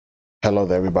Hello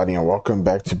there, everybody, and welcome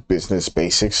back to Business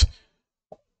Basics,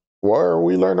 where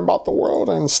we learn about the world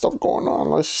and stuff going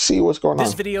on. Let's see what's going on.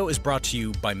 This video is brought to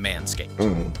you by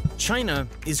Manscaped. China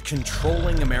is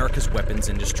controlling America's weapons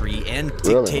industry and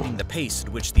dictating the pace at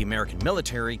which the American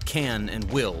military can and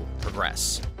will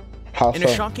progress. In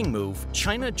a shocking move,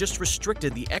 China just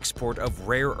restricted the export of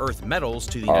rare earth metals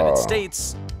to the United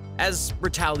States as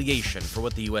retaliation for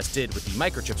what the US did with the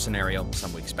microchip scenario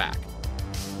some weeks back.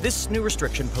 This new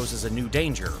restriction poses a new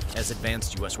danger, as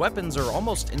advanced US weapons are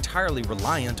almost entirely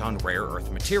reliant on rare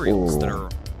earth materials that are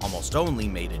almost only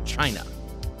made in China,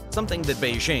 something that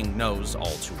Beijing knows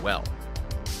all too well.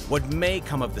 What may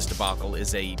come of this debacle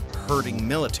is a hurting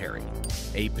military,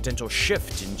 a potential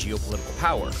shift in geopolitical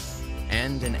power,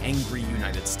 and an angry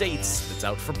United States that's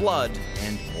out for blood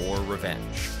and more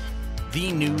revenge.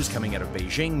 The news coming out of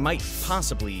Beijing might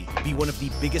possibly be one of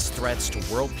the biggest threats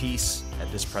to world peace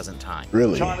at this present time.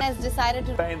 Really? China has decided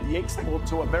to ban the export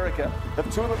to America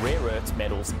of two of the rare earth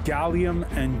metals, gallium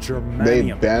and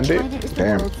germanium. They banned it?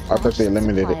 Damn, I thought they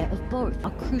eliminated it. Of both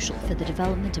are crucial for the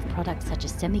development of products such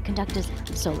as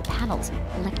semiconductors, solar panels,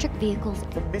 electric vehicles,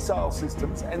 missile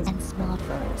systems, and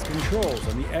smartphones. Controls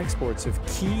on the exports of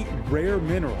key rare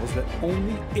minerals that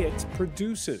only it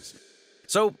produces.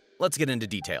 So let's get into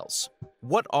details.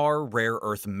 What are rare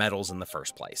earth metals in the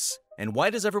first place? And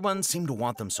why does everyone seem to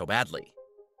want them so badly?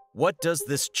 What does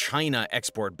this China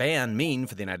export ban mean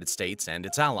for the United States and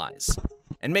its allies?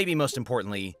 And maybe most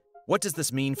importantly, what does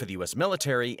this mean for the US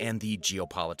military and the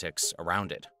geopolitics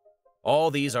around it? All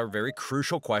these are very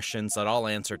crucial questions that I'll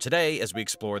answer today as we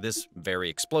explore this very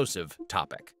explosive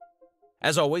topic.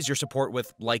 As always, your support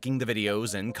with liking the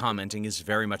videos and commenting is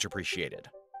very much appreciated.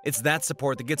 It's that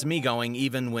support that gets me going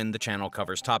even when the channel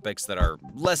covers topics that are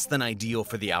less than ideal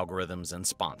for the algorithms and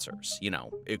sponsors. You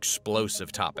know,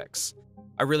 explosive topics.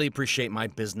 I really appreciate my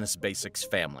Business Basics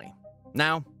family.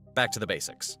 Now, back to the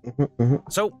basics.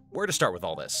 So, where to start with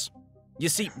all this? You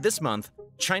see, this month,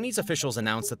 Chinese officials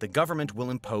announced that the government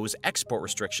will impose export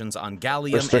restrictions on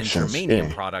gallium and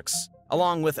germanium products,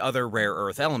 along with other rare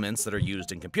earth elements that are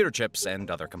used in computer chips and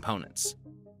other components.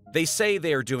 They say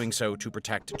they are doing so to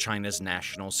protect China's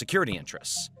national security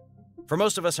interests. For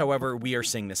most of us, however, we are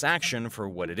seeing this action for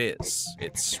what it is.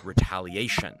 It's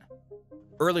retaliation.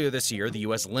 Earlier this year, the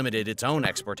US limited its own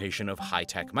exportation of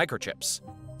high-tech microchips,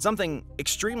 something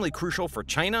extremely crucial for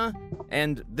China,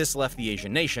 and this left the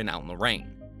Asian nation out in the rain.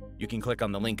 You can click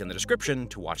on the link in the description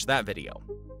to watch that video.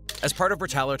 As part of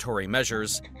retaliatory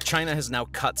measures, China has now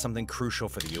cut something crucial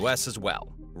for the US as well: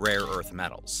 rare earth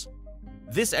metals.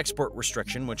 This export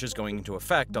restriction, which is going into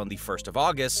effect on the 1st of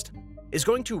August, is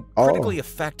going to critically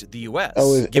affect the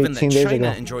US, given that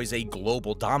China enjoys a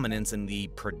global dominance in the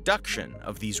production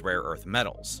of these rare earth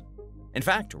metals. In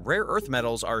fact, rare earth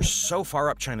metals are so far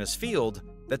up China's field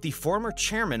that the former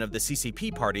chairman of the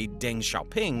CCP party, Deng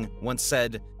Xiaoping, once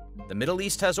said, "The Middle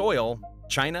East has oil,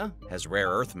 China has rare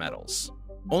earth metals."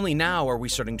 Only now are we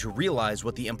starting to realize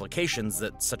what the implications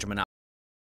that such a monopoly.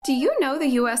 Do you know the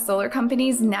US solar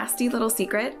company's nasty little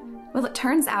secret? Well, it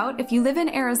turns out if you live in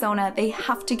Arizona, they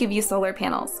have to give you solar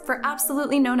panels for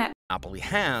absolutely no net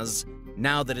has,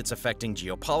 now that it's affecting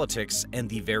geopolitics and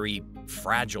the very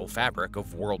fragile fabric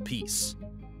of world peace.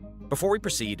 Before we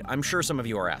proceed, I'm sure some of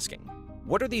you are asking,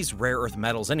 what are these rare earth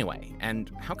metals anyway,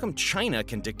 and how come China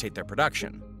can dictate their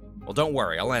production? Well, don't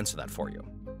worry, I'll answer that for you.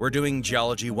 We're doing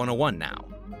Geology 101 now.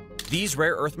 These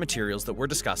rare earth materials that we're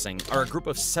discussing are a group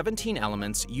of 17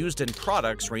 elements used in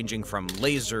products ranging from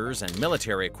lasers and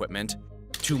military equipment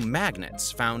to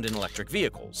magnets found in electric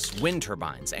vehicles, wind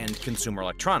turbines, and consumer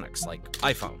electronics like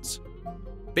iPhones.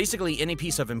 Basically, any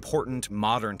piece of important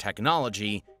modern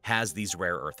technology has these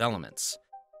rare earth elements.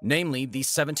 Namely, these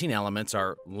 17 elements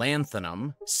are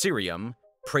lanthanum, cerium,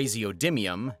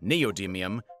 praseodymium,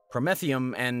 neodymium,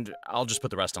 promethium, and I'll just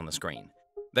put the rest on the screen.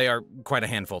 They are quite a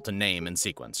handful to name and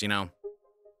sequence, you know?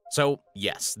 So,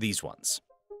 yes, these ones.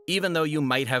 Even though you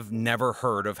might have never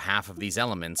heard of half of these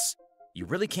elements, you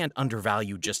really can't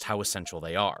undervalue just how essential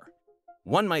they are.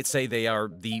 One might say they are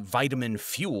the vitamin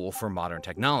fuel for modern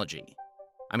technology.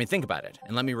 I mean, think about it,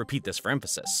 and let me repeat this for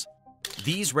emphasis.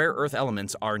 These rare earth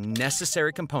elements are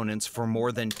necessary components for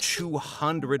more than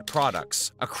 200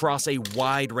 products across a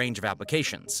wide range of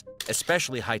applications,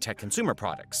 especially high-tech consumer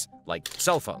products like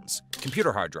cell phones,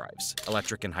 computer hard drives,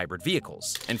 electric and hybrid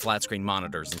vehicles, and flat-screen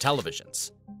monitors and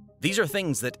televisions. These are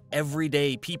things that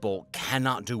everyday people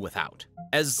cannot do without,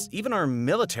 as even our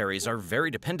militaries are very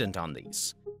dependent on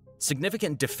these.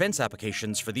 Significant defense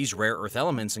applications for these rare earth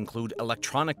elements include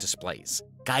electronic displays,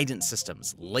 guidance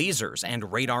systems, lasers,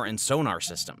 and radar and sonar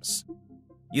systems.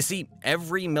 You see,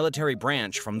 every military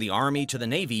branch from the Army to the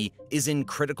Navy is in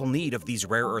critical need of these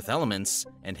rare earth elements,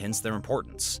 and hence their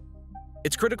importance.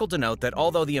 It's critical to note that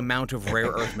although the amount of rare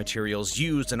earth materials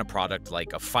used in a product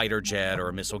like a fighter jet or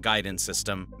a missile guidance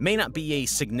system may not be a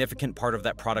significant part of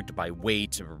that product by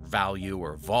weight or value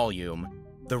or volume,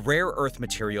 the rare earth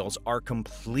materials are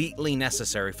completely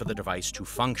necessary for the device to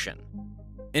function.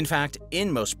 In fact,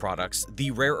 in most products, the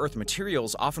rare earth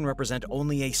materials often represent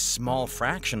only a small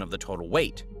fraction of the total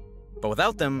weight. But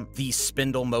without them, the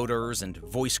spindle motors and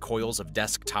voice coils of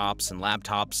desktops and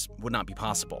laptops would not be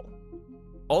possible.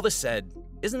 All this said,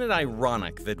 isn't it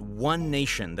ironic that one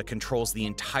nation that controls the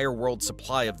entire world's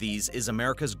supply of these is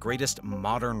America's greatest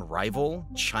modern rival,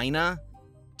 China?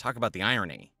 Talk about the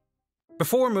irony.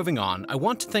 Before moving on, I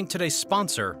want to thank today's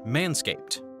sponsor,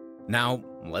 Manscaped. Now,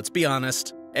 let's be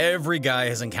honest. Every guy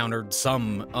has encountered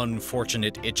some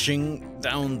unfortunate itching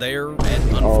down there at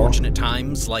unfortunate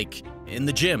times, like in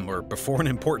the gym or before an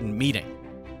important meeting.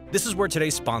 This is where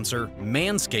today's sponsor,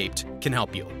 Manscaped, can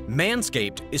help you.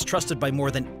 Manscaped is trusted by more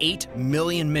than 8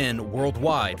 million men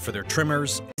worldwide for their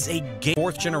trimmers. It's a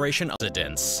fourth-generation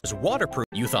dense. It's waterproof.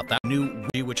 You thought that new,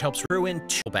 which helps through in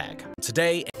tool bag.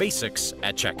 Today, basics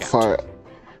at checkout.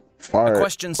 Fire the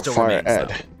question still remains, ad.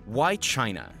 though. Why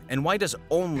China, and why does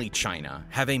only China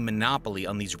have a monopoly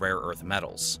on these rare earth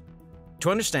metals?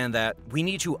 To understand that, we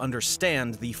need to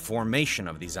understand the formation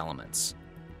of these elements.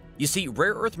 You see,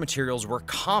 rare earth materials were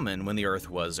common when the Earth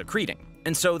was accreting,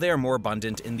 and so they are more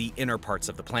abundant in the inner parts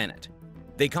of the planet.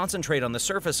 They concentrate on the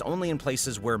surface only in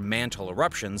places where mantle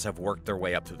eruptions have worked their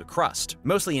way up through the crust,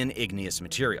 mostly in igneous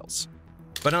materials.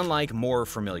 But unlike more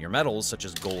familiar metals such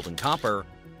as gold and copper,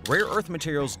 rare earth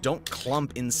materials don't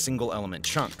clump in single-element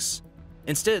chunks.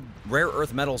 Instead, rare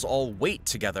earth metals all weight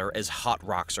together as hot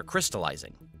rocks are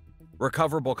crystallizing.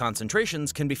 Recoverable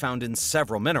concentrations can be found in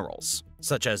several minerals,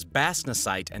 such as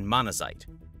bastnasite and monazite.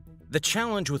 The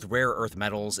challenge with rare earth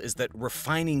metals is that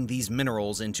refining these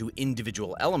minerals into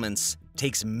individual elements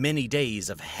takes many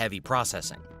days of heavy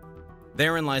processing.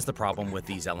 Therein lies the problem with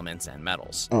these elements and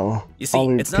metals. You see,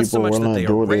 it's not so much that they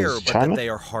are rare, but that they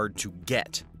are hard to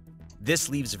get. This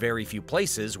leaves very few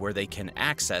places where they can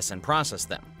access and process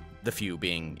them, the few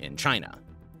being in China.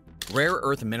 Rare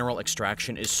earth mineral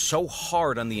extraction is so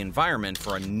hard on the environment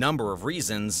for a number of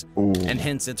reasons, and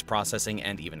hence its processing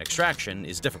and even extraction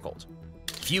is difficult.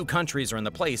 Few countries are in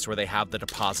the place where they have the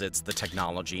deposits, the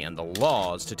technology, and the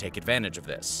laws to take advantage of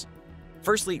this.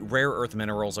 Firstly, rare earth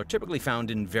minerals are typically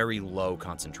found in very low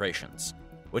concentrations,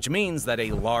 which means that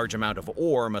a large amount of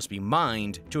ore must be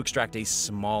mined to extract a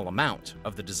small amount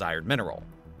of the desired mineral.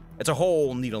 It's a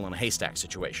whole needle in a haystack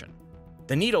situation.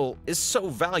 The needle is so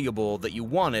valuable that you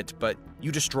want it, but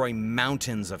you destroy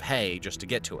mountains of hay just to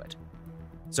get to it.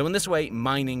 So in this way,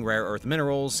 mining rare earth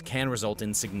minerals can result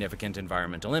in significant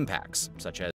environmental impacts,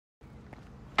 such as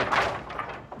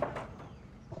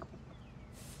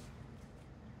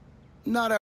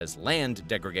land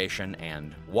degradation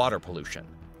and water pollution.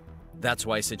 That's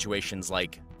why situations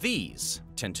like these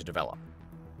tend to develop.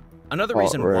 Another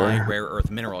reason why rare earth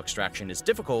mineral extraction is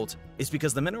difficult is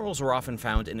because the minerals are often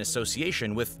found in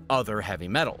association with other heavy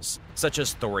metals, such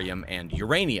as thorium and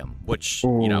uranium, which,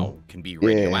 can be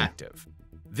radioactive.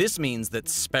 This means that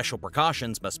special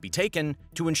precautions must be taken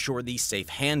to ensure the safe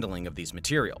handling of these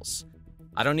materials.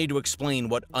 I don't need to explain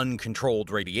what uncontrolled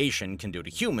radiation can do to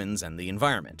humans and the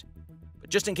environment. But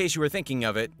just in case you were thinking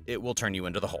of it, it will turn you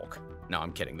into the Hulk. No,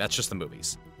 I'm kidding, that's just the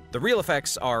movies. The real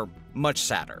effects are much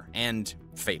sadder and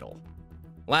fatal.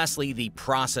 Lastly, the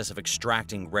process of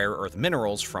extracting rare earth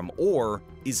minerals from ore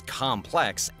is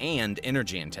complex and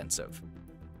energy intensive.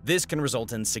 This can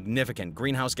result in significant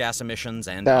greenhouse gas emissions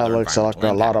and other looks like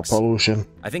environmental a lot of impacts. pollution.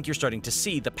 I think you're starting to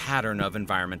see the pattern of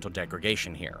environmental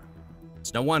degradation here.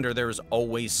 It's no wonder there is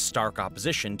always stark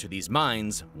opposition to these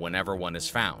mines whenever one is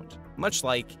found, much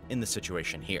like in the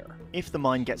situation here. If the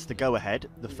mine gets the go-ahead,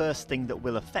 the first thing that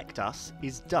will affect us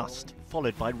is dust,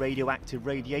 followed by radioactive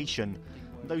radiation.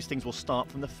 Those things will start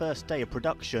from the first day of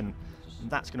production. And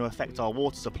that's going to affect our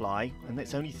water supply, and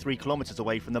it's only 3 kilometers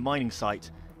away from the mining site,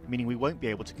 meaning we won't be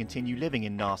able to continue living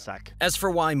in Narsak. As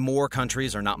for why more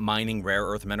countries are not mining rare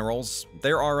earth minerals,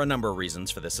 there are a number of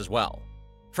reasons for this as well.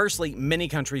 Firstly, many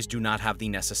countries do not have the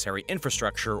necessary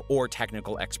infrastructure or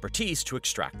technical expertise to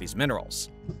extract these minerals.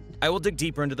 I will dig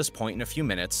deeper into this point in a few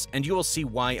minutes, and you will see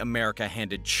why America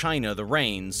handed China the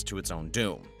reins to its own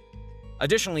doom.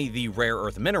 Additionally, the rare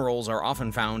earth minerals are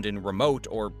often found in remote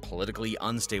or politically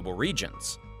unstable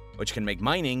regions, which can make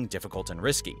mining difficult and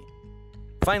risky.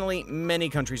 Finally, many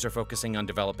countries are focusing on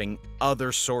developing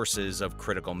other sources of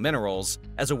critical minerals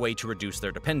as a way to reduce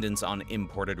their dependence on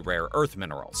imported rare earth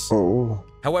minerals. Oh.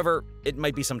 However, it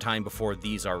might be some time before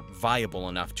these are viable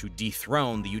enough to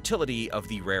dethrone the utility of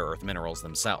the rare earth minerals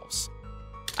themselves.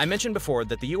 I mentioned before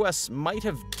that the US might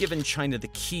have given China the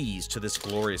keys to this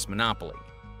glorious monopoly.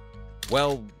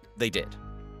 Well, they did.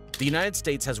 The United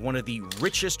States has one of the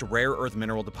richest rare earth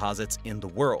mineral deposits in the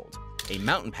world, a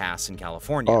mountain pass in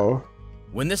California. Oh.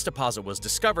 When this deposit was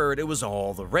discovered, it was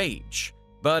all the rage.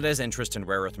 But as interest in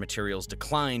rare earth materials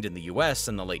declined in the US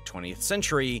in the late 20th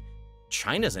century,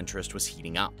 China's interest was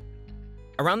heating up.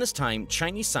 Around this time,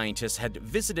 Chinese scientists had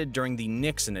visited during the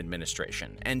Nixon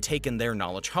administration and taken their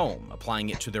knowledge home, applying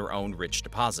it to their own rich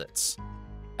deposits.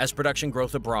 As production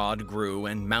growth abroad grew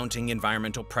and mounting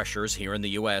environmental pressures here in the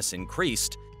US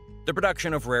increased, the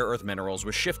production of rare earth minerals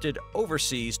was shifted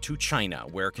overseas to China,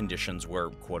 where conditions were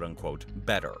quote-unquote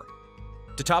better.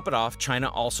 To top it off, China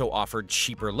also offered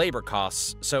cheaper labor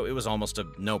costs, so it was almost a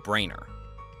no-brainer.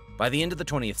 By the end of the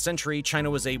 20th century, China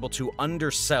was able to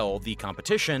undersell the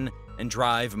competition and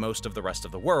drive most of the rest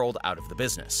of the world out of the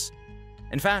business.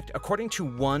 In fact, according to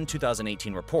one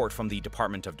 2018 report from the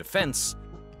Department of Defense,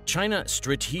 China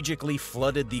strategically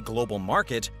flooded the global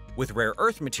market with rare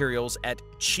earth materials at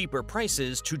cheaper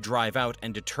prices to drive out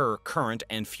and deter current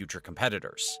and future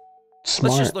competitors.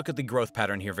 Smart. Let's just look at the growth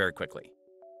pattern here very quickly.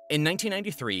 In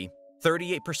 1993,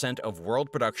 38% of world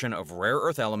production of rare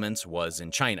earth elements was in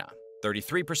China,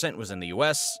 33% was in the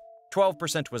US,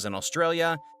 12% was in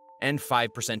Australia, and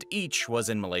 5% each was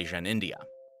in Malaysia and India.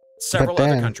 Several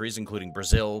other countries, including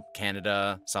Brazil,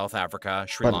 Canada, South Africa,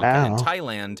 Sri Lanka, and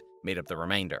Thailand, made up the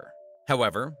remainder.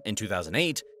 However, in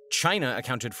 2008, China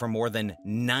accounted for more than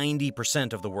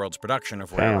 90% of the world's production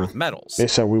of rare earth metals. They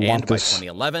said we and want by this.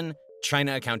 2011,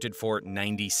 China accounted for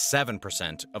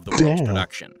 97% of the world's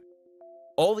production.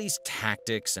 All these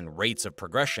tactics and rates of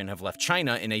progression have left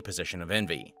China in a position of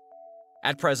envy.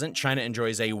 At present, China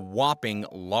enjoys a whopping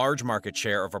large market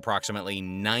share of approximately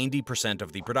 90%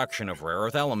 of the production of rare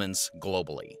earth elements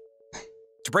globally.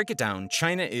 To break it down,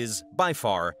 China is, by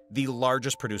far, the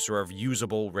largest producer of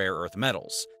usable rare earth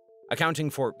metals, accounting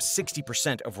for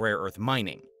 60% of rare earth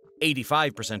mining,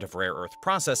 85% of rare earth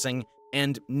processing,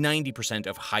 and 90%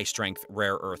 of high-strength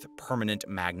rare earth permanent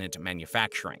magnet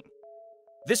manufacturing.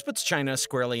 This puts China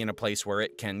squarely in a place where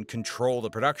it can control the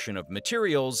production of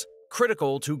materials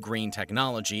critical to green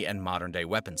technology and modern-day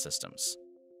weapon systems.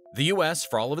 The US,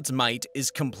 for all of its might,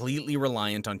 is completely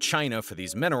reliant on China for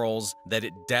these minerals that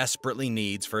it desperately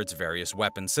needs for its various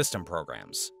weapon system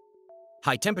programs.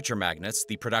 High-temperature magnets,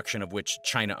 the production of which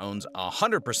China owns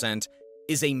 100%,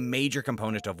 is a major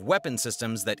component of weapon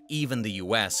systems that even the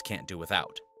US can't do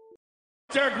without.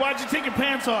 Derek, why'd you take your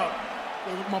pants off?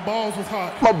 My balls was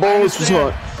hot. My balls was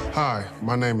hot. Hi,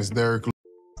 my name is Derek.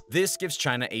 This gives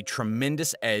China a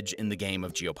tremendous edge in the game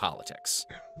of geopolitics.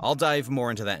 I'll dive more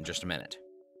into that in just a minute.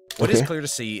 What is clear to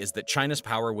see is that China's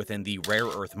power within the rare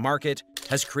earth market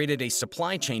has created a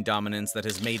supply chain dominance that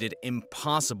has made it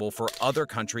impossible for other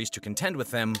countries to contend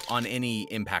with them on any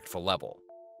impactful level.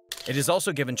 It has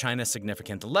also given China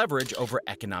significant leverage over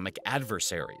economic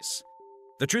adversaries.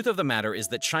 The truth of the matter is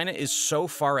that China is so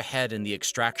far ahead in the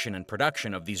extraction and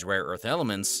production of these rare earth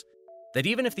elements that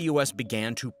even if the US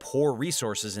began to pour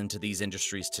resources into these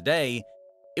industries today,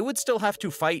 it would still have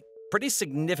to fight pretty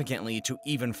significantly to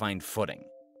even find footing.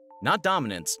 Not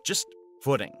dominance, just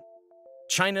footing.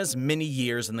 China's many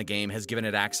years in the game has given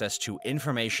it access to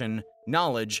information,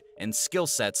 knowledge, and skill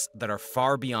sets that are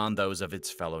far beyond those of its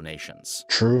fellow nations.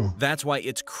 True. That's why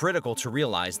it's critical to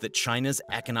realize that China's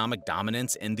economic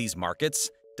dominance in these markets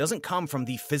doesn't come from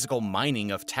the physical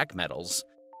mining of tech metals,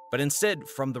 but instead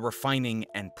from the refining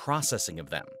and processing of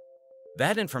them.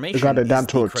 That information They got it down is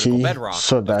to the a critical T bedrock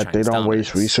so of that they China's don't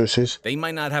waste dominance. resources. They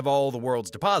might not have all the world's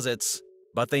deposits,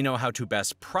 but they know how to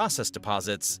best process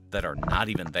deposits that are not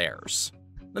even theirs.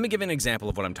 Let me give you an example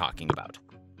of what I'm talking about.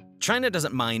 China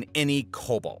doesn't mine any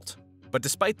cobalt, but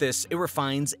despite this, it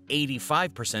refines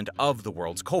 85% of the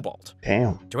world's cobalt.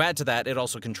 Damn. To add to that, it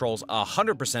also controls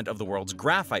 100% of the world's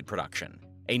graphite production,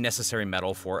 a necessary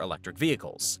metal for electric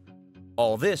vehicles.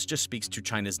 All this just speaks to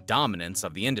China's dominance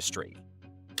of the industry.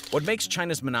 What makes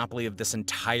China's monopoly of this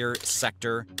entire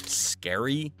sector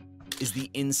scary is the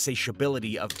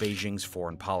insatiability of Beijing's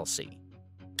foreign policy.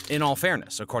 In all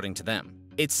fairness, according to them,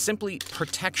 it's simply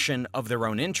protection of their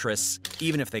own interests,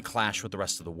 even if they clash with the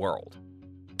rest of the world.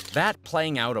 That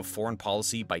playing out of foreign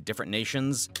policy by different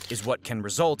nations is what can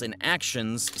result in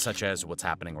actions such as what's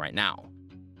happening right now.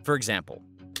 For example,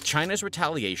 China's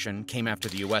retaliation came after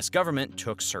the US government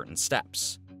took certain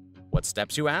steps. What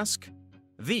steps, you ask?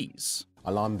 These.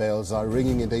 Alarm bells are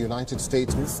ringing in the United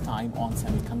States. This time on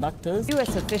semiconductors.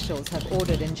 U.S. officials have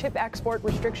ordered in chip export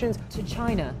restrictions to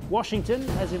China. Washington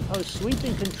has imposed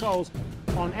sweeping controls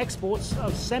on exports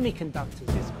of semiconductors.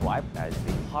 Described as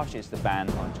the harshest ban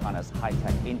on China's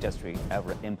high-tech industry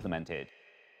ever implemented.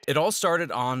 It all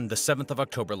started on the 7th of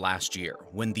October last year,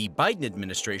 when the Biden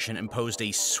administration imposed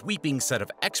a sweeping set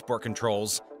of export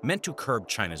controls meant to curb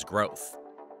China's growth.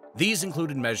 These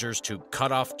included measures to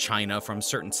cut off China from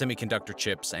certain semiconductor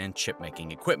chips and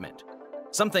chip-making equipment,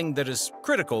 something that is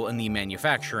critical in the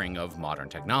manufacturing of modern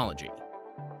technology.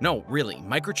 No, really,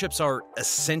 microchips are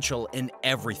essential in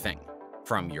everything,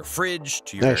 from your fridge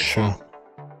to your phone.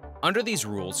 Under these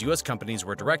rules, US companies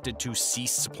were directed to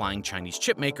cease supplying Chinese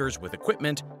chip makers with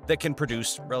equipment that can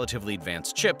produce relatively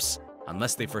advanced chips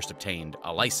unless they first obtained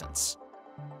a license.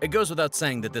 It goes without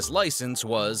saying that this license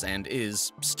was and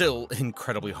is still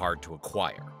incredibly hard to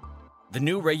acquire. The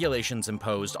new regulations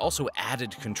imposed also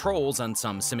added controls on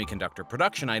some semiconductor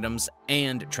production items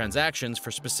and transactions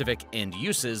for specific end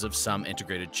uses of some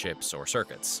integrated chips or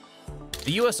circuits.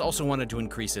 The US also wanted to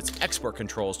increase its export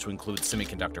controls to include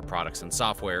semiconductor products and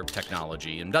software,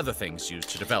 technology, and other things used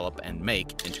to develop and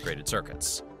make integrated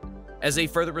circuits. As a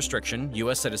further restriction,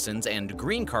 US citizens and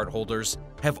green card holders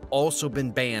have also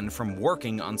been banned from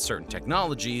working on certain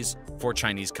technologies for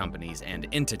Chinese companies and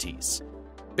entities.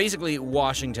 Basically,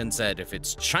 Washington said if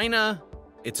it's China,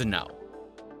 it's a no.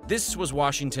 This was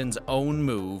Washington's own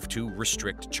move to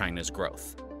restrict China's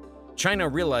growth. China,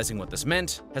 realizing what this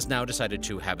meant, has now decided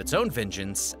to have its own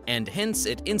vengeance, and hence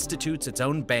it institutes its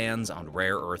own bans on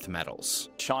rare earth metals.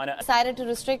 China decided to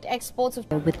restrict exports of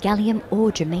with gallium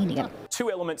or germanium. Two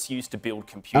elements used to build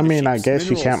computer I mean, I chips. guess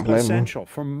you can't blame them. Essential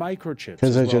for microchips,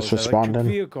 because they're as just well as responding.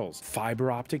 electric vehicles, fiber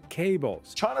optic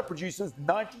cables. China produces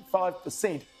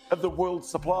 95% of the world's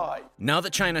supply. Now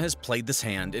that China has played this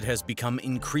hand, it has become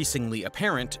increasingly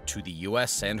apparent to the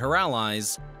US and her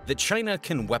allies that China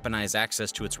can weaponize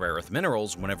access to its rare earth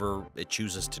minerals whenever it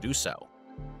chooses to do so.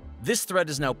 This threat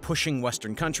is now pushing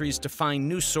Western countries to find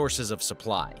new sources of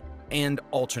supply and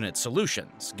alternate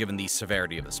solutions, given the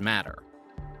severity of this matter.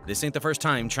 This ain't the first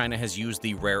time China has used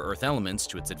the rare earth elements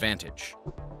to its advantage.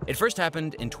 It first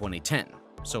happened in 2010,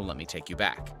 so let me take you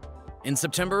back. In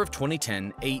September of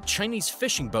 2010, a Chinese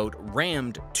fishing boat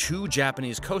rammed two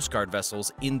Japanese Coast Guard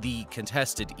vessels in the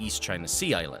contested East China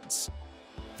Sea islands.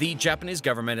 The Japanese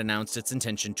government announced its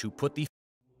intention to put the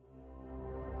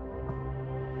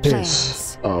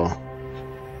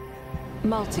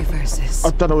multiverses. I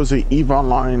thought it was an EVE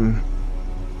Online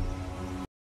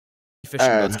fishing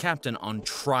boat's captain on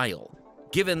trial,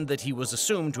 given that he was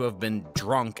assumed to have been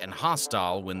drunk and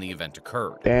hostile when the event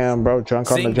occurred. Damn, bro, drunk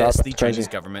on the Seeing job. this, the That's crazy. Chinese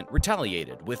government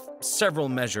retaliated with several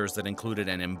measures that included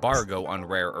an embargo on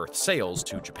rare earth sales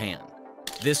to Japan.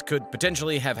 This could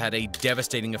potentially have had a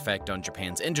devastating effect on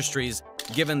Japan's industries,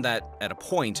 given that, at a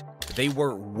point, they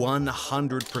were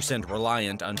 100%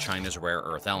 reliant on China's rare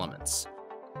earth elements.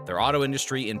 Their auto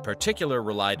industry in particular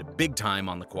relied big time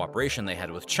on the cooperation they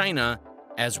had with China,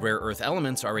 as rare earth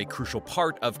elements are a crucial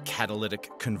part of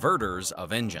catalytic converters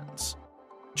of engines.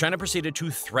 China proceeded to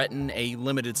threaten a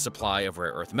limited supply of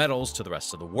rare earth metals to the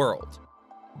rest of the world.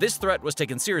 This threat was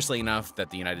taken seriously enough that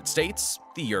the United States,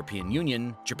 the European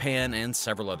Union, Japan, and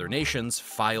several other nations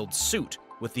filed suit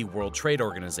with the World Trade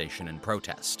Organization in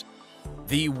protest.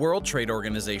 The World Trade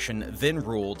Organization then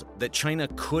ruled that China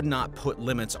could not put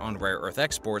limits on rare earth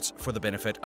exports for the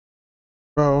benefit of—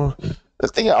 Bro, the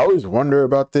thing I always wonder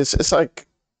about this, it's like,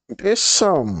 there's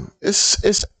some,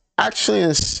 it's actually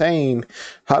insane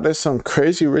how there's some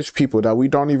crazy rich people that we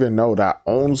don't even know that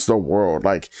owns the world.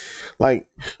 Like,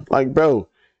 bro,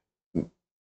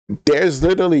 there's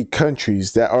literally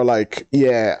countries that are like,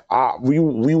 yeah, we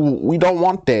don't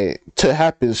want that to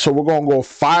happen, so we're gonna go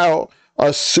file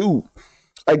a suit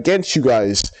against you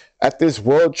guys at this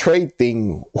World Trade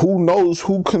thing. Who knows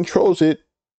who controls it?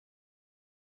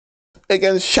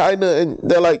 Against China, and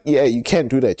they're like, yeah, you can't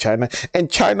do that, China, and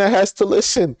China has to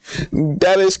listen.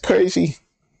 That is crazy.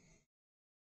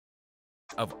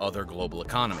 Of other global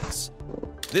economies.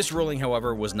 This ruling,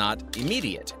 however, was not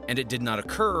immediate, and it did not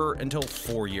occur until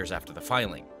 4 years after the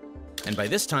filing. And by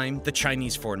this time, the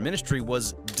Chinese Foreign Ministry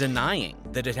was denying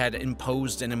that it had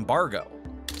imposed an embargo,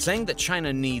 saying that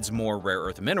China needs more rare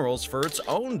earth minerals for its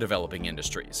own developing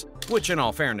industries, which in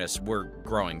all fairness were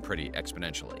growing pretty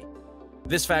exponentially.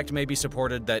 This fact may be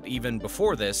supported that even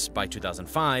before this, by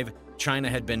 2005, China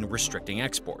had been restricting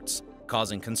exports,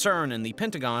 causing concern in the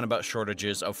Pentagon about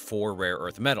shortages of 4 rare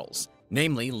earth metals,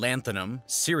 namely lanthanum,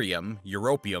 cerium,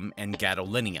 europium, and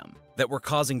gadolinium, that were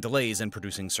causing delays in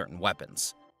producing certain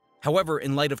weapons. However,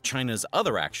 in light of China's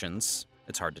other actions,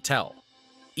 it's hard to tell.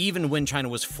 Even when China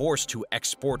was forced to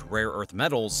export rare earth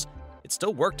metals, it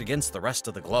still worked against the rest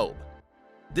of the globe.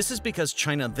 This is because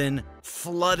China then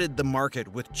flooded the market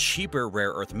with cheaper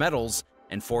rare earth metals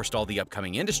and forced all the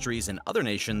upcoming industries in other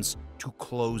nations to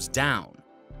close down,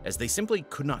 as they simply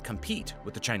could not compete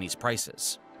with the Chinese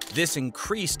prices. This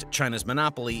increased China's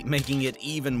monopoly, making it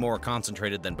even more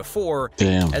concentrated than before,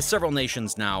 as several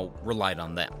nations now relied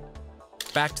on them.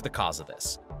 Back to the cause of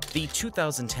this, the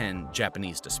 2010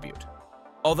 Japanese dispute.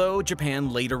 Although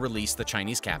Japan later released the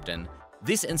Chinese captain,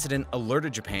 this incident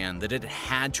alerted Japan that it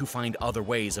had to find other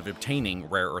ways of obtaining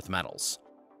rare earth metals.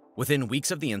 Within weeks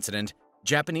of the incident,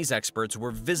 Japanese experts were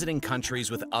visiting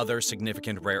countries with other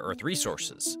significant rare earth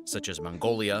resources, such as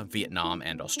Mongolia, Vietnam,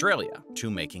 and Australia, to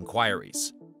make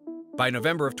inquiries. By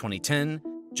November of 2010,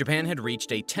 Japan had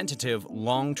reached a tentative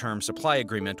long-term supply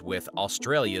agreement with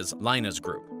Australia's Lynas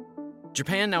Group.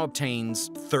 Japan now obtains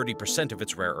 30% of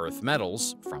its rare earth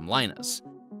metals from Lynas.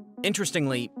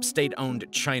 Interestingly, state-owned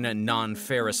China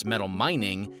Non-Ferrous Metal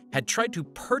Mining had tried to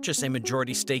purchase a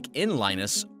majority stake in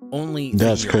Lynas only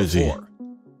the year before.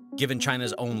 Given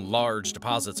China's own large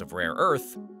deposits of rare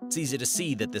earth, it's easy to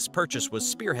see that this purchase was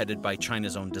spearheaded by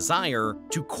China's own desire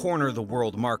to corner the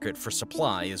world market for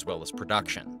supply as well as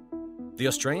production. The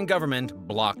Australian government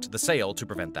blocked the sale to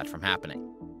prevent that from happening.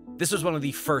 This was one of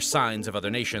the first signs of other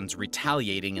nations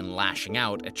retaliating and lashing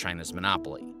out at China's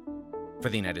monopoly. For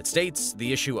the United States,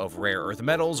 the issue of rare earth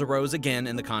metals arose again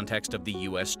in the context of the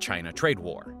US-China trade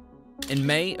war. In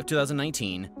May of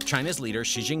 2019, China's leader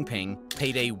Xi Jinping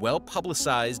paid a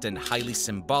well-publicized and highly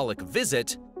symbolic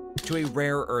visit to a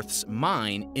rare earths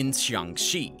mine in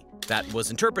Jiangxi that was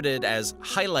interpreted as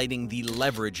highlighting the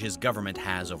leverage his government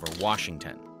has over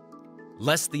Washington.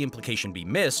 Lest the implication be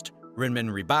missed, Renmin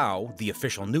Ribao, the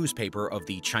official newspaper of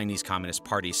the Chinese Communist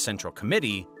Party's Central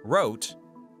Committee, wrote,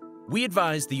 "We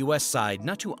advise the US side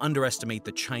not to underestimate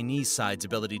the Chinese side's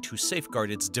ability to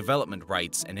safeguard its development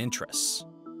rights and interests.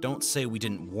 Don't say we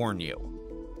didn't warn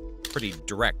you." Pretty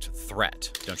direct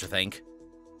threat, don't you think?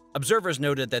 Observers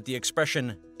noted that the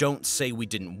expression, "don't say we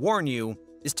didn't warn you,"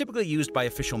 is typically used by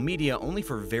official media only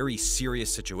for very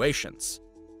serious situations,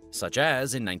 such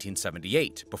as in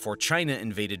 1978, before China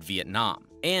invaded Vietnam,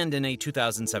 and in a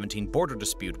 2017 border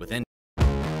dispute with India.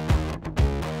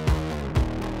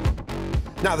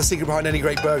 Now, the secret behind any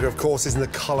great burger, of course, is in the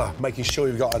colour, making sure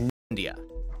you've got India.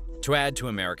 To add to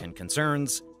American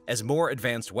concerns, as more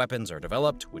advanced weapons are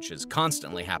developed, which is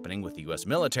constantly happening with the US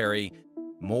military,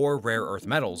 more rare earth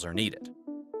metals are needed.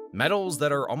 Metals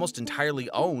that are almost entirely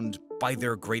owned by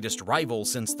their greatest rival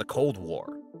since the Cold War.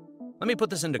 Let me put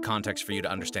this into context for you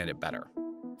to understand it better.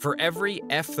 For every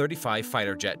F-35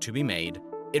 fighter jet to be made,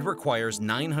 it requires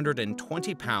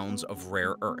 920 pounds of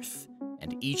rare earth,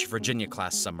 and each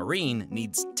Virginia-class submarine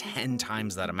needs 10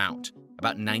 times that amount,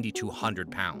 about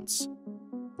 9,200 pounds.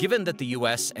 Given that the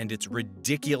US and its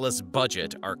ridiculous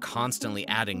budget are constantly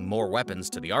adding more weapons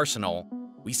to the arsenal,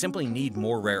 we simply need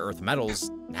more rare earth metals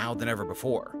now than ever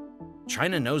before.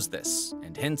 China knows this,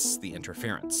 and hence the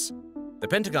interference. The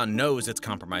Pentagon knows its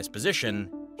compromised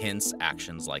position, hence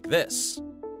actions like this.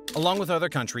 Along with other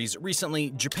countries, recently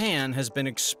Japan has been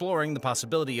exploring the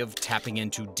possibility of tapping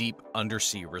into deep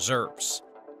undersea reserves.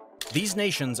 These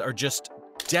nations are just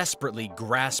desperately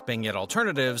grasping at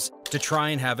alternatives to try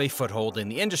and have a foothold in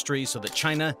the industry so that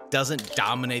China doesn't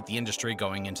dominate the industry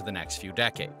going into the next few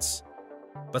decades.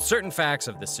 But certain facts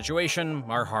of this situation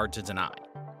are hard to deny,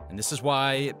 and this is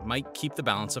why it might keep the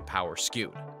balance of power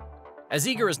skewed. As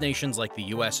eager as nations like the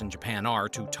US and Japan are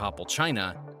to topple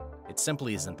China, it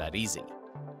simply isn't that easy.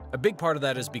 A big part of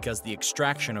that is because the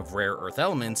extraction of rare earth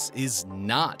elements is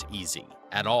not easy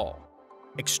at all.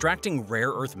 Extracting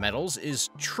rare earth metals is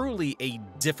truly a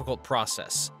difficult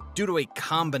process due to a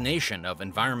combination of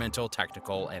environmental,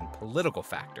 technical, and political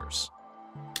factors.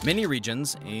 Many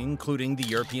regions, including the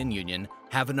European Union,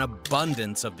 have an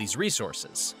abundance of these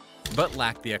resources, but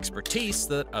lack the expertise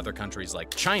that other countries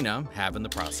like China have in the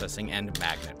processing and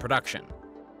magnet production.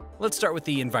 Let's start with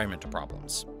the environmental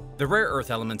problems. The rare earth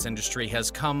elements industry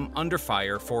has come under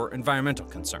fire for environmental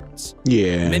concerns.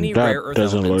 Yeah, many that rare earth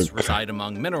doesn't elements look reside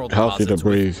among mineral healthy to deposits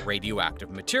breathe. with radioactive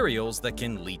materials that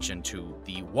can leach into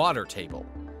the water table.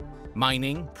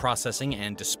 Mining, processing,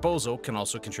 and disposal can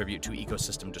also contribute to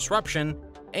ecosystem disruption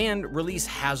and release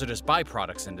hazardous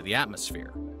byproducts into the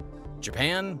atmosphere.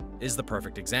 Japan is the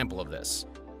perfect example of this.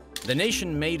 The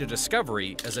nation made a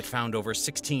discovery as it found over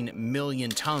 16 million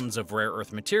tons of rare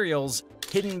earth materials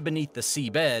hidden beneath the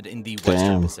seabed in the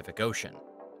Western Pacific Ocean.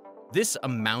 This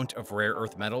amount of rare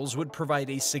earth metals would provide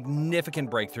a significant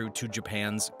breakthrough to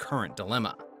Japan's current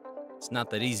dilemma. It's not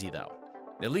that easy, though.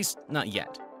 At least, not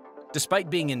yet. Despite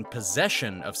being in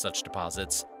possession of such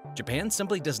deposits, Japan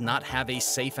simply does not have a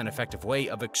safe and effective way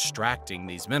of extracting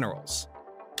these minerals.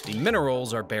 The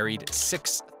minerals are buried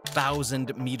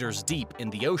 6,000 meters deep in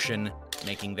the ocean,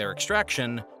 making their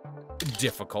extraction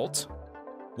difficult.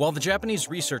 While the Japanese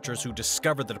researchers who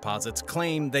discovered the deposits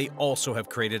claim they also have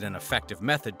created an effective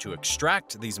method to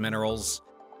extract these minerals,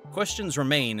 questions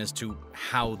remain as to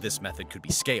how this method could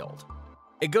be scaled.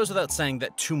 It goes without saying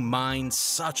that to mine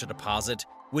such a deposit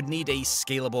would need a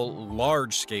scalable,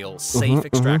 large-scale, safe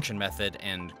extraction method,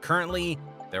 and currently,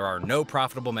 there are no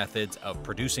profitable methods of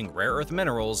producing rare earth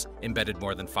minerals embedded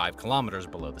more than 5 kilometers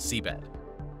below the seabed.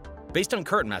 Based on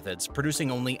current methods,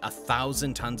 producing only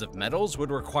 1,000 tons of metals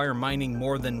would require mining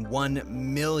more than 1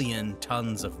 million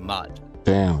tons of mud.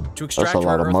 Damn, to extract that's a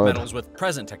lot rare of earth mud. metals with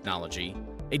present technology,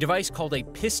 a device called a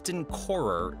piston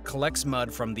corer collects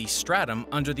mud from the stratum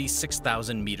under the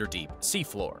 6,000-meter deep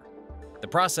seafloor. The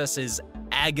process is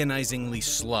agonizingly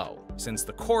slow, since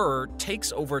the corer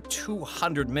takes over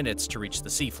 200 minutes to reach the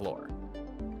seafloor.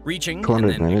 Reaching and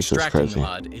then extracting the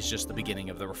mud is just the beginning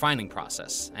of the refining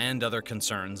process, and other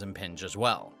concerns impinge as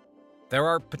well. There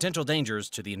are potential dangers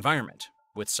to the environment,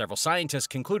 with several scientists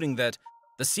concluding that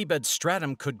the seabed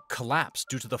stratum could collapse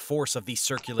due to the force of the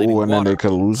circulating water,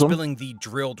 spilling the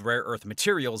drilled rare earth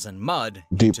materials and mud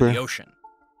into the ocean.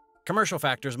 Commercial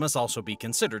factors must also be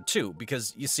considered too,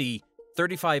 because you see,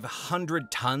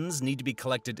 3,500 tons need to be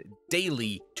collected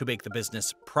daily to make the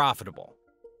business profitable.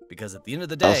 Because at the end of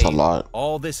the day,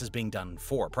 all this is being done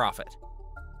for profit.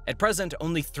 At present,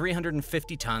 only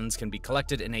 350 tons can be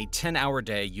collected in a 10-hour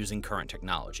day using current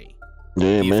technology.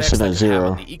 Yeah, the effects that have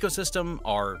on the ecosystem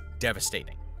are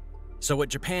devastating. So what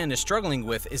Japan is struggling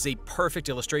with is a perfect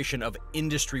illustration of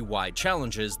industry-wide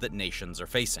challenges that nations are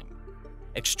facing.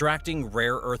 Extracting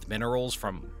rare earth minerals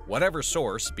from whatever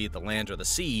source, be it the land or the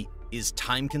sea, is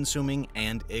time-consuming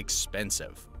and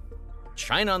expensive.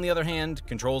 China, on the other hand,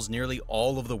 controls nearly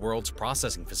all of the world's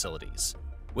processing facilities,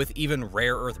 with even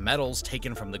rare earth metals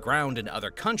taken from the ground in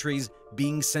other countries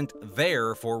being sent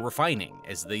there for refining,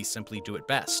 as they simply do it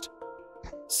best.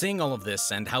 Seeing all of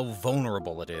this and how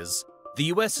vulnerable it is, the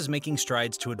US is making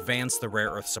strides to advance the rare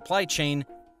earth supply chain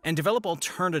and develop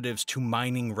alternatives to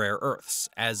mining rare earths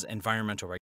as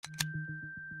environmental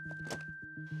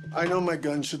I know my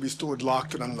gun should be stored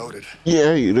locked and unloaded.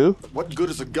 Yeah, you do. But what good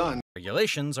is a gun?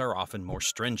 regulations are often more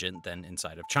stringent than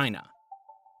inside of China.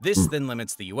 This then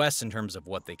limits the US in terms of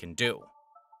what they can do.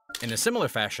 In a similar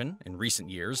fashion, in recent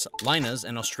years, Lynas,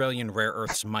 an Australian rare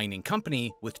earths mining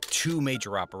company with 2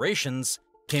 major operations,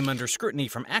 came under scrutiny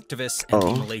from activists and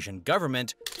the Malaysian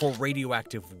government for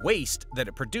radioactive waste that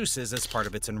it produces as part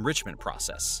of its enrichment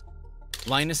process.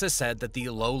 Lynas has said that the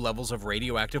low levels of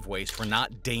radioactive waste were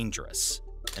not dangerous,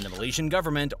 and the Malaysian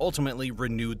government ultimately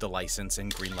renewed the license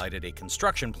and greenlighted a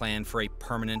construction plan for a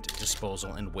permanent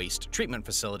disposal and waste treatment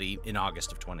facility in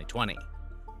August of 2020.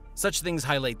 Such things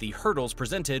highlight the hurdles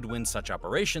presented when such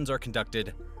operations are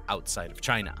conducted outside of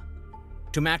China.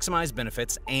 To maximize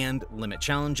benefits and limit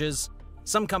challenges,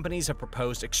 some companies have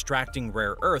proposed extracting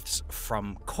rare earths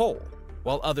from coal,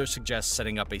 while others suggest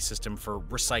setting up a system for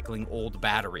recycling old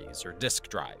batteries or disk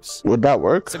drives. Would that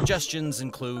work? Suggestions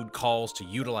include calls to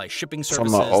utilize shipping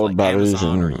services like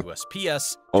Amazon or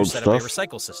USPS to set up a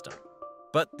recycle system.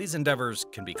 But these endeavors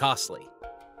can be costly.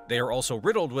 They are also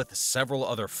riddled with several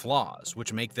other flaws,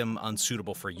 which make them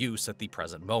unsuitable for use at the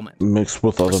present moment. Mixed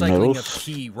with other Recycling metals. of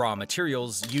key raw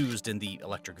materials used in the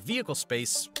electric vehicle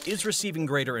space is receiving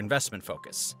greater investment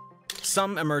focus.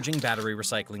 Some emerging battery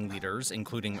recycling leaders,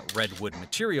 including Redwood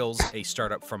Materials, a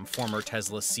startup from former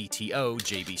Tesla CTO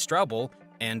J.B. Straubel,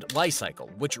 and Li-Cycle,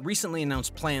 which recently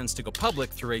announced plans to go public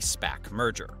through a SPAC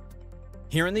merger.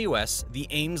 Here in the US, the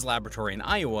Ames Laboratory in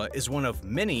Iowa is one of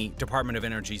many Department of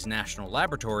Energy's national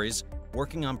laboratories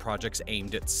working on projects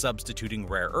aimed at substituting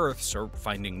rare earths or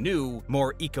finding new,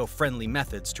 more eco-friendly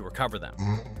methods to recover them.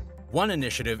 One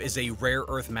initiative is a rare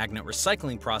earth magnet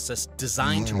recycling process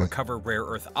designed to recover rare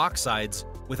earth oxides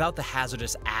without the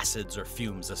hazardous acids or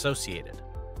fumes associated.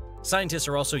 Scientists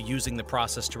are also using the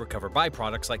process to recover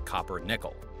byproducts like copper and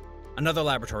nickel. Another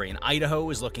laboratory in Idaho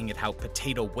is looking at how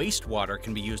potato wastewater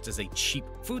can be used as a cheap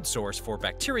food source for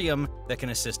bacterium that can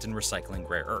assist in recycling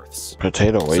rare earths.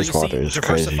 Potato wastewater is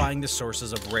crazy. Diversifying the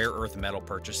sources of rare earth metal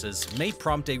purchases may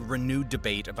prompt a renewed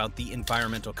debate about the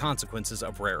environmental consequences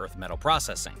of rare earth metal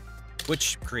processing,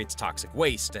 which creates toxic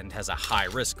waste and has a high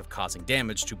risk of causing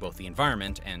damage to both the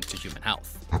environment and to human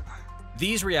health.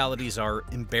 These realities are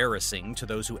embarrassing to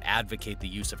those who advocate the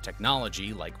use of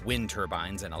technology like wind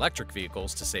turbines and electric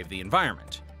vehicles to save the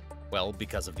environment, well,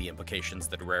 because of the implications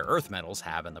that rare earth metals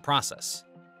have in the process.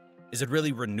 Is it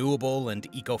really renewable and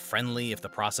eco-friendly if the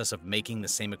process of making the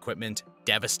same equipment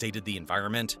devastated the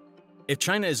environment? If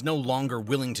China is no longer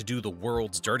willing to do the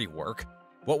world's dirty work,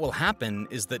 what will happen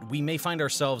is that we may find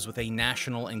ourselves with a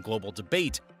national and global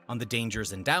debate on the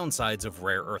dangers and downsides of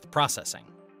rare earth processing.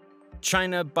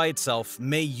 China, by itself,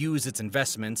 may use its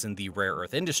investments in the rare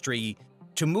earth industry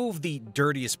to move the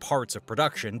dirtiest parts of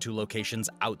production to locations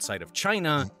outside of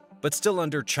China, but still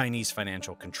under Chinese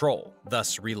financial control,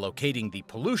 thus relocating the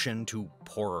pollution to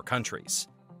poorer countries.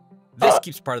 This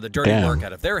keeps part of the dirty work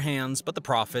out of their hands, but the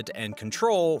profit and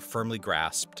control firmly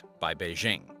grasped by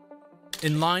Beijing.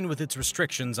 In line with its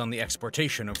restrictions on the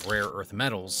exportation of rare earth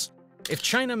metals, if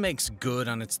China makes good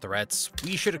on its threats,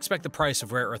 we should expect the price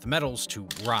of rare earth metals to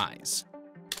rise.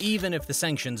 Even if the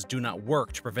sanctions do not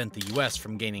work to prevent the US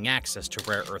from gaining access to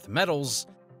rare earth metals,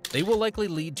 they will likely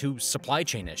lead to supply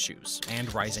chain issues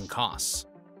and rising costs.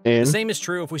 The same is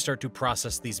true if we start to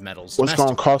process these metals domestically. What's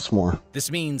going to cost more?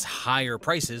 This means higher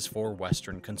prices for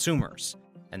Western consumers,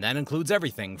 and that includes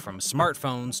everything from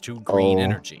smartphones to green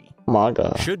energy. My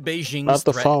God. Should Beijing's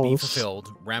threat be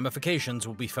fulfilled, ramifications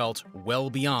will be felt well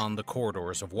beyond the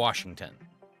corridors of Washington.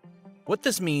 What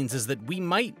this means is that we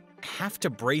might have to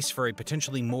brace for a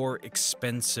potentially more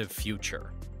expensive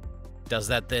future. Does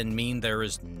that then mean there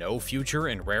is no future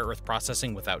in rare earth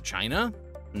processing without China?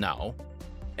 No.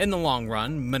 In the long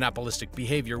run, monopolistic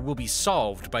behavior will be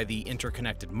solved by the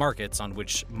interconnected markets on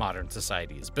which modern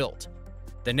society is built.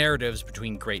 The narratives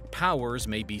between great powers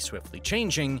may be swiftly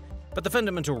changing, but the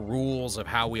fundamental rules of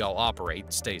how we all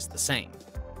operate stays the same.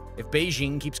 If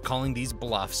Beijing keeps calling these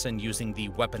bluffs and using the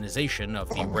weaponization of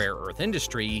the rare earth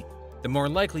industry, the more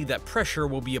likely that pressure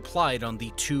will be applied on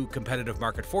the two competitive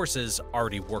market forces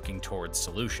already working towards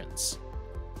solutions.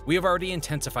 We have already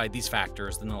intensified these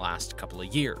factors in the last couple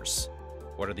of years.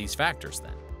 What are these factors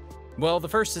then? Well, the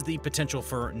first is the potential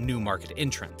for new market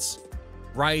entrants.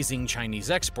 Rising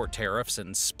Chinese export tariffs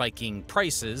and spiking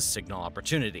prices signal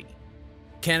opportunity.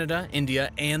 Canada, India,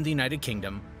 and the United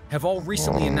Kingdom have all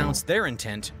recently announced their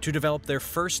intent to develop their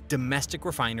first domestic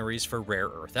refineries for rare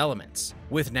earth elements,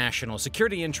 with national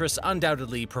security interests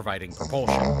undoubtedly providing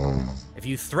propulsion. If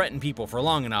you threaten people for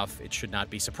long enough, it should not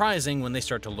be surprising when they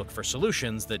start to look for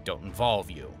solutions that don't involve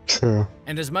you. True.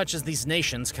 And as much as these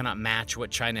nations cannot match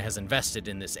what China has invested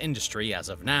in this industry as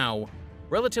of now,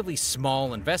 relatively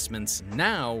small investments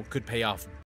now could pay off.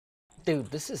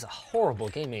 Dude, this is a horrible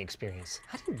gaming experience.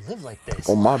 How do you live like this?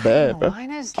 Oh, my bad, bro. I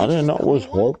didn't know it was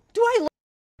horrible.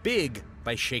 Big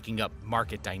by shaking up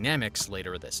market dynamics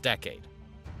later this decade.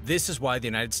 This is why the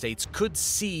United States could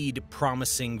seed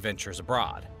promising ventures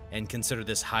abroad and consider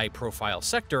this high-profile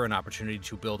sector an opportunity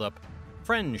to build up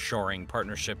friend-shoring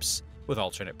partnerships with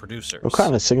alternate producers. What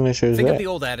kind of signature is that? Think of the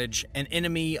old adage, an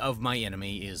enemy of my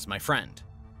enemy is my friend.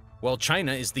 Well,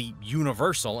 China is the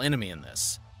universal enemy in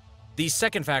this. The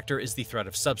second factor is the threat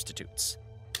of substitutes.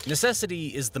 Necessity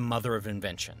is the mother of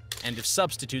invention, and if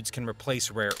substitutes can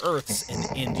replace rare earths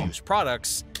in end-use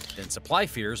products, then supply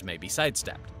fears may be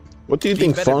sidestepped. What do you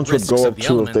think phones would go up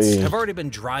to if they have already been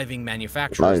driving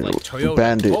manufacturers like Toyota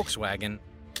and Volkswagen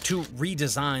to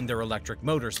redesign their electric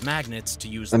motors magnets to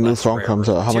use a new phone comes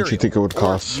out? How much do you think it would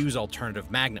cost? Use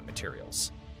alternative magnet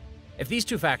materials. If these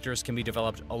two factors can be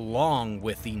developed along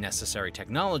with the necessary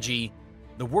technology,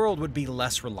 the world would be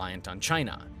less reliant on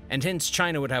China, and hence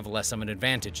China would have less of an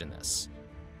advantage in this.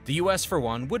 The US, for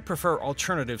one, would prefer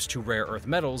alternatives to rare earth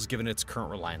metals given its current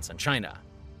reliance on China.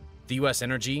 The US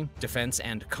Energy, Defense,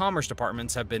 and Commerce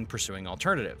departments have been pursuing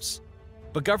alternatives.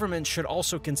 But governments should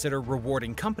also consider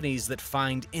rewarding companies that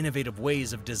find innovative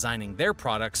ways of designing their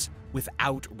products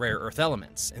without rare earth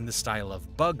elements in the style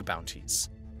of bug bounties.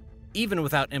 Even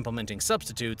without implementing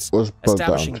substitutes,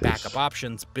 establishing backup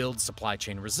options builds supply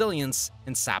chain resilience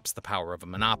and saps the power of a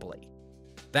monopoly.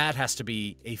 That has to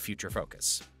be a future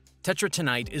focus.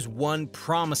 Tetratonite is one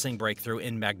promising breakthrough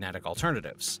in magnetic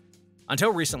alternatives.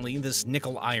 Until recently, this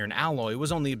nickel-iron alloy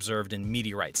was only observed in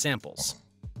meteorite samples.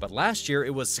 But last year,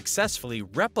 it was successfully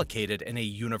replicated in a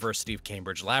University of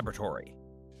Cambridge laboratory.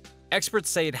 Experts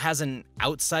say it has an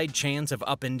outside chance of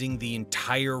upending the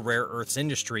entire rare earths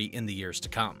industry in the years to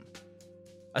come.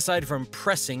 Aside from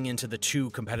pressing into the two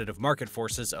competitive market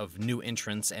forces of new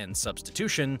entrants and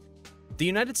substitution, the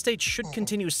United States should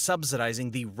continue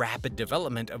subsidizing the rapid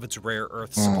development of its rare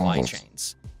earth supply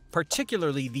chains,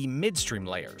 particularly the midstream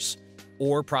layers,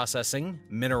 ore processing,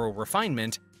 mineral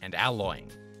refinement, and alloying.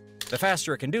 The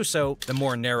faster it can do so, the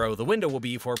more narrow the window will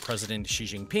be for President Xi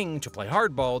Jinping to play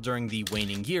hardball during the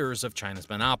waning years of China's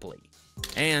monopoly,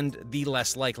 and the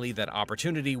less likely that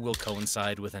opportunity will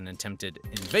coincide with an attempted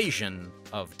invasion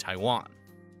of Taiwan.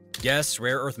 Yes,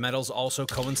 rare earth metals also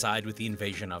coincide with the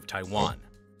invasion of Taiwan.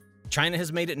 China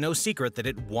has made it no secret that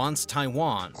it wants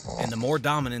Taiwan, and the more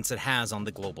dominance it has on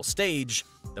the global stage,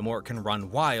 the more it can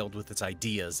run wild with its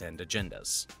ideas and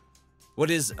agendas. What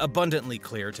is abundantly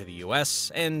clear to the US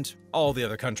and all the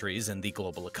other countries in the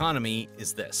global economy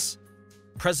is this: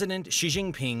 President Xi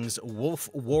Jinping's wolf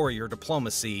warrior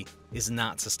diplomacy is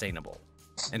not sustainable.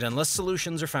 And unless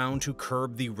solutions are found to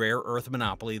curb the rare earth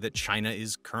monopoly that China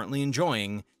is currently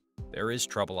enjoying, there is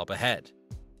trouble up ahead.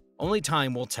 Only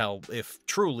time will tell if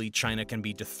truly China can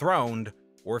be dethroned,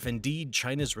 or if indeed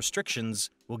China's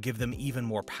restrictions will give them even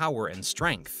more power and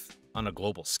strength on a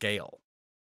global scale.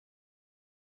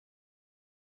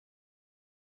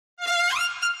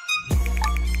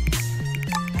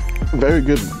 Very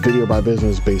good video by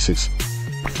Business Basics.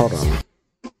 Hold on.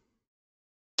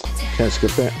 Can't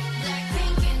skip that.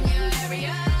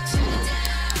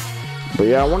 But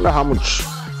yeah, I wonder how much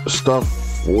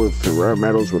stuff with rare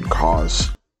metals would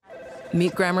cost.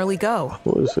 Meet Grammarly Go.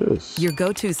 What is this? Your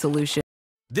go-to solution.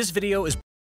 This video is... I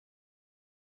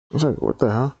was like, what the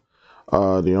hell?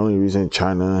 The only reason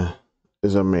China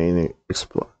is a main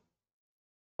explorer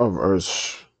of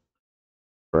Earth's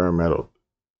rare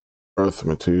earth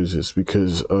materials is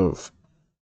because of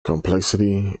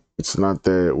complexity. It's not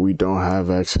that we don't have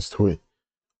access to it.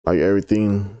 Like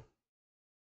everything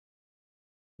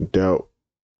dealt,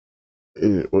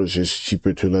 it was just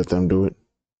cheaper to let them do it.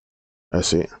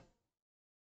 That's it.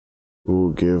 We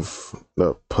will give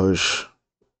the push.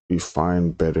 We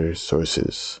find better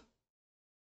sources.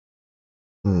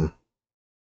 Mean,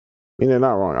 they're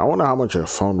not wrong. I wonder how much a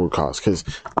phone would cost, because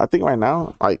I think right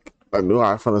now, like, a new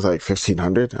iPhone is like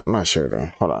 $1,500. I'm not sure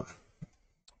though. Hold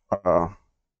on.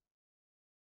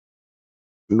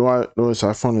 Newest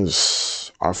iPhone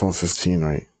is iPhone 15,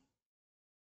 right?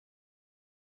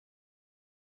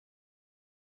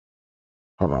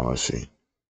 Hold on, let's see.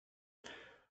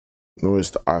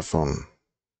 Newest iPhone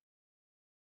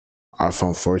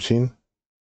 14.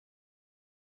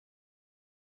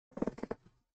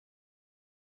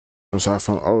 Newest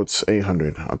iPhone, oh, it's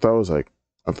 800. I thought it was like,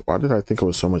 why did I think it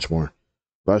was so much more?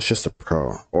 That's just a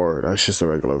Pro, or that's just a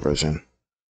regular version.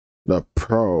 The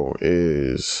Pro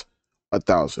is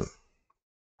 1,000.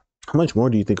 How much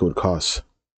more do you think it would cost?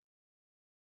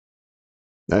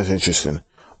 That's interesting.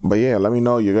 But yeah, let me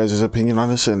know your guys' opinion on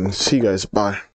this, and see you guys. Bye.